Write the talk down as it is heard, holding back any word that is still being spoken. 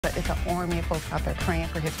But it's an army of folks out there praying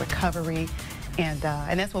for his recovery, and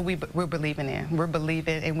that's what we're believing in. We're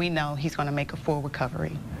believing, and we know he's going to make a full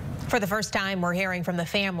recovery. For the first time, we're hearing from the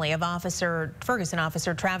family of Ferguson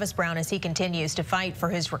Officer Travis Brown as he continues to fight for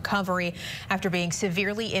his recovery after being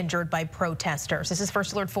severely injured by protesters. This is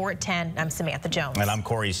First Alert 4 at 10. I'm Samantha Jones. And I'm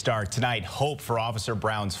Corey Stark. Tonight, hope for Officer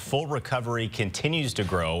Brown's full recovery continues to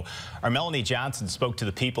grow. Our Melanie Johnson spoke to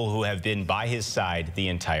the people who have been by his side the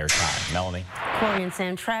entire time. Melanie. Corey and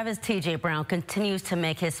Sam, Travis T.J. Brown continues to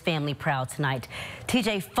make his family proud tonight.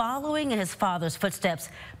 T.J. following in his father's footsteps,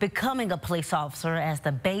 becoming a police officer as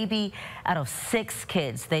the baby out of 6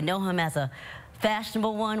 kids. They know him as a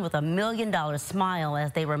fashionable one with $1 million smile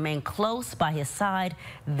as they remain close by his side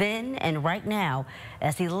then and right now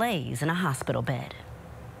as he lays in a hospital bed.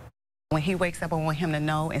 When he wakes up, I want him to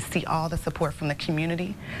know and see all the support from the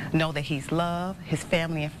community, know that he's loved, his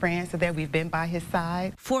family and friends are there. We've been by his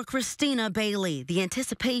side. For Christina Bailey, the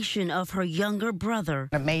anticipation of her younger brother.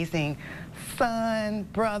 An amazing son,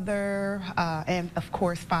 brother, and of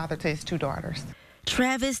course, father to his 2 daughters.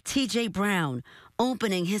 Travis T.J. Brown,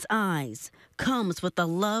 opening his eyes, comes with the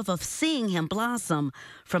love of seeing him blossom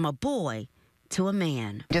from a boy to a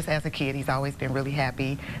man. Just as a kid, he's always been really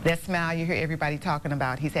happy. That smile you hear everybody talking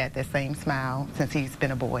about, he's had that same smile since he's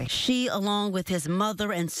been a boy. She, along with his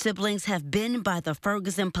mother and siblings, have been by the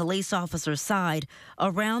Ferguson police officer's side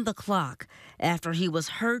around the clock after he was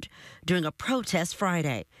hurt during a protest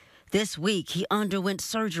Friday. This week, he underwent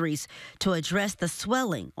surgeries to address the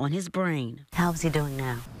swelling on his brain. How's he doing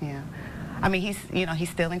now? Yeah, I mean, he's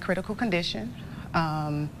still in critical condition,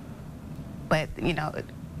 but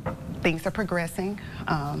things are progressing.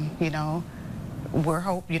 We're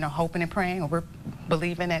hoping and praying, or we're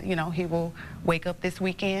believing that he will wake up this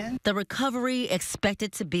weekend. The recovery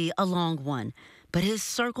expected to be a long one, but his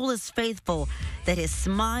circle is faithful that his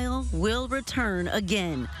smile will return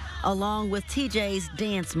again, along with TJ's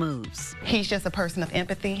dance moves. He's just a person of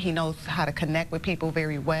empathy. He knows how to connect with people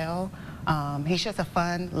very well. He's just a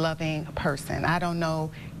fun, loving person. I don't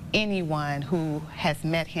know anyone who has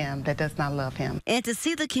met him that does not love him. And to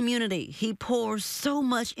see the community he pours so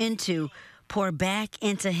much into pour back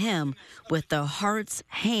into him with their hearts,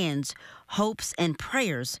 hands, hopes, and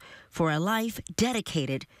prayers for a life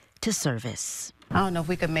dedicated to service. I don't know if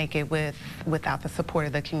we could make it without the support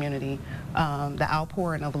of the community. The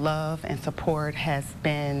outpouring of love and support has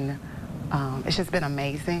been, it's just been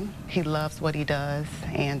amazing. He loves what he does,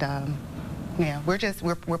 and yeah,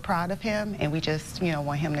 we're proud of him, and we just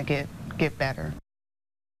want him to get better.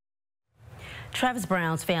 Travis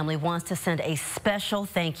Brown's family wants to send a special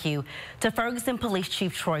thank you to Ferguson Police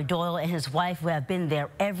Chief Troy Doyle and his wife, who have been there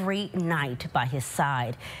every night by his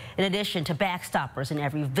side. In addition to backstoppers and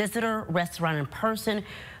every visitor, restaurant, and person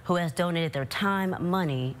who has donated their time,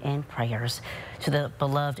 money, and prayers to the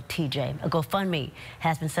beloved TJ. A GoFundMe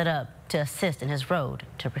has been set up to assist in his road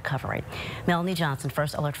to recovery. Melanie Johnson,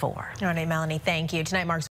 First Alert 4. All right, Melanie, thank you. Tonight marks